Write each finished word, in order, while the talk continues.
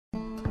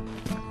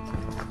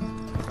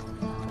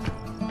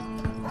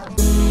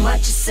what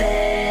you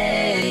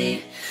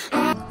say.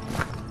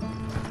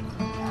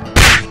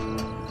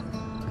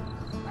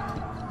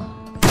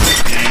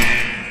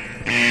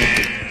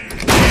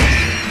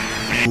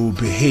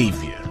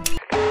 Behavior.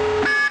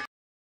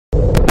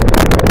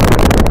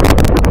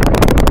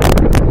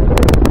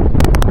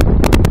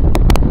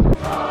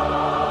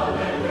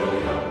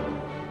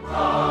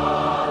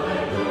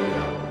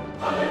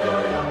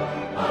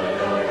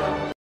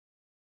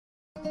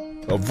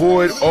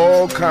 Avoid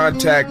all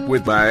contact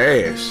with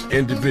biased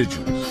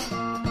individuals.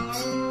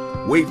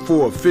 Wait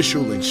for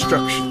official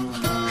instructions.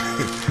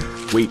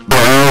 Wait.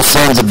 All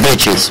sons of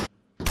bitches.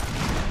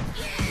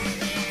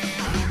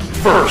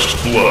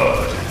 First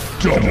blood.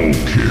 Double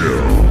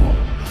kill.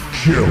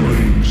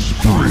 Killing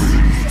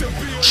spree.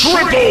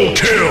 Triple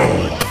kill.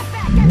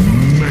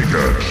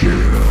 Mega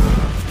kill.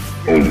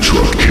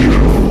 Ultra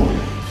kill.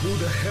 Who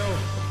the hell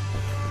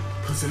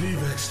puts an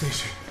evac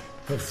station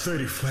up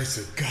 30 flights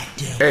of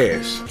goddamn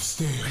ass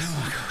stairs?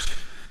 Oh my gosh.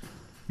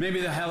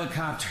 Maybe the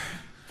helicopter.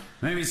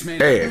 Maybe it's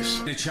made ass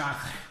of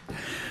chocolate.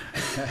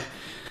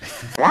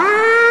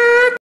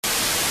 What?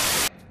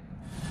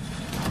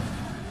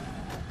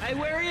 Hey,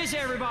 where is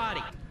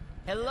everybody?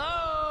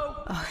 Hello?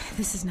 Oh,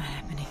 this is not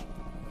happening.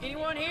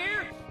 Anyone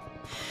here?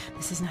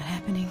 This is not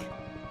happening.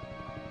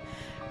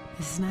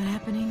 This is not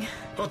happening.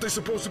 Aren't they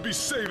supposed to be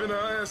saving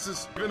our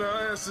asses? Saving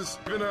our asses?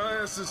 Saving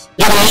our asses?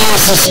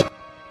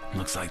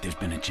 Looks like there's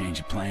been a change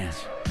of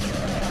plans.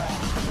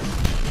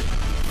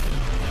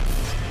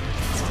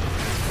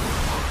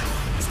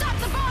 Stop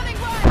the bombing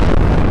run!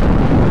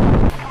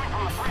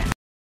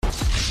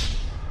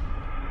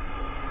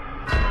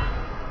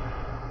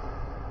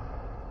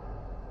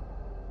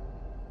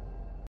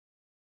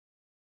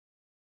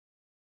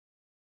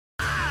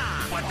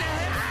 What the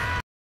heck?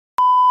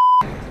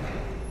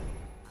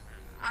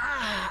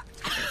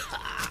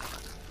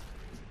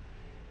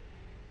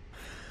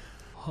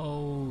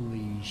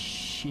 Holy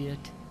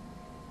shit.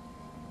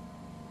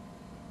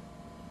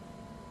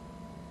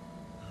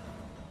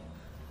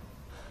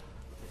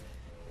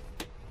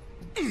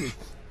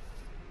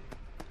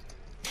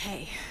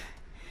 Hey.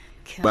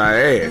 Kill my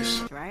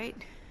ass. right?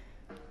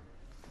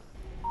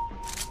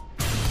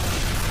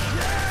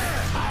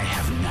 I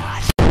have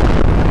not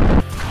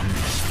come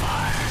this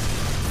far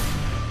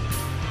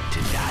to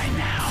die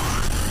now.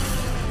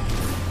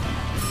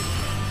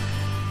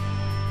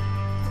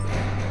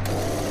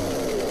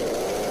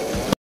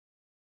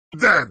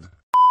 Dead.